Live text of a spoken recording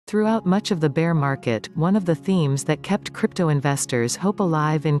Throughout much of the bear market, one of the themes that kept crypto investors' hope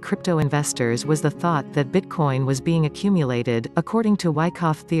alive in crypto investors was the thought that Bitcoin was being accumulated, according to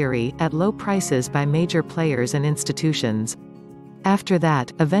Wyckoff theory, at low prices by major players and institutions. After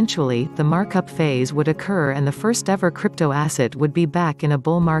that, eventually, the markup phase would occur and the first ever crypto asset would be back in a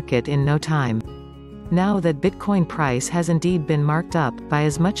bull market in no time. Now that Bitcoin price has indeed been marked up by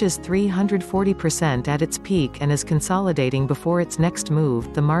as much as 340% at its peak and is consolidating before its next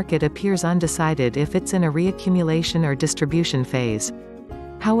move, the market appears undecided if it's in a reaccumulation or distribution phase.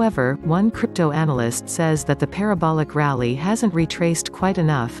 However, one crypto analyst says that the parabolic rally hasn't retraced quite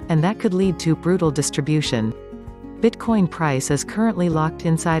enough, and that could lead to brutal distribution. Bitcoin price is currently locked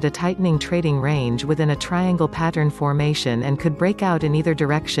inside a tightening trading range within a triangle pattern formation and could break out in either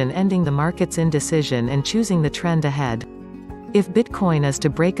direction, ending the market's indecision and choosing the trend ahead. If Bitcoin is to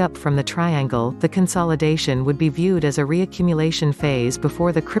break up from the triangle, the consolidation would be viewed as a reaccumulation phase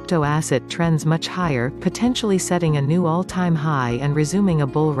before the crypto asset trends much higher, potentially setting a new all-time high and resuming a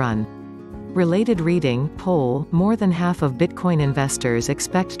bull run. Related reading, poll, more than half of Bitcoin investors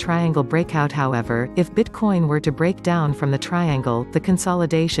expect triangle breakout. However, if Bitcoin were to break down from the triangle, the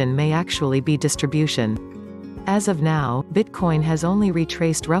consolidation may actually be distribution. As of now, Bitcoin has only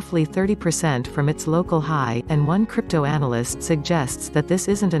retraced roughly 30% from its local high, and one crypto analyst suggests that this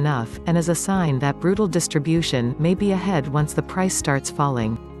isn't enough, and is a sign that brutal distribution may be ahead once the price starts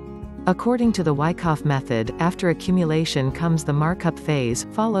falling. According to the Wyckoff method, after accumulation comes the markup phase,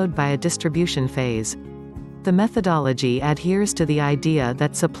 followed by a distribution phase. The methodology adheres to the idea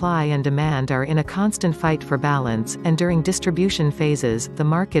that supply and demand are in a constant fight for balance, and during distribution phases, the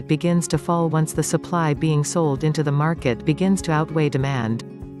market begins to fall once the supply being sold into the market begins to outweigh demand.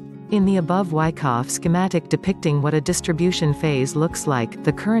 In the above Wyckoff schematic depicting what a distribution phase looks like,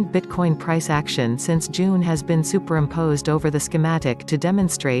 the current Bitcoin price action since June has been superimposed over the schematic to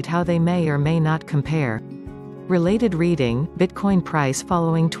demonstrate how they may or may not compare. Related reading, Bitcoin price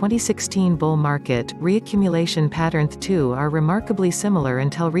following 2016 bull market reaccumulation PatternThe are remarkably similar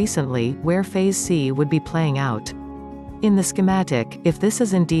until recently, where phase C would be playing out. In the schematic, if this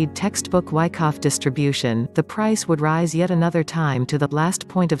is indeed textbook Wyckoff distribution, the price would rise yet another time to the last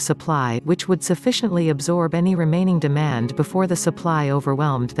point of supply, which would sufficiently absorb any remaining demand before the supply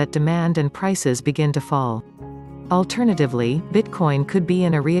overwhelmed that demand and prices begin to fall. Alternatively, Bitcoin could be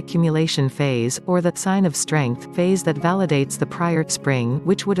in a reaccumulation phase, or the sign of strength phase that validates the prior spring,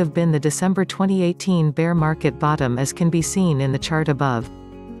 which would have been the December 2018 bear market bottom, as can be seen in the chart above.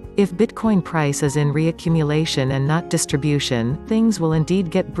 If Bitcoin price is in reaccumulation and not distribution, things will indeed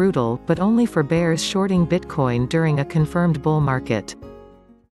get brutal, but only for bears shorting Bitcoin during a confirmed bull market.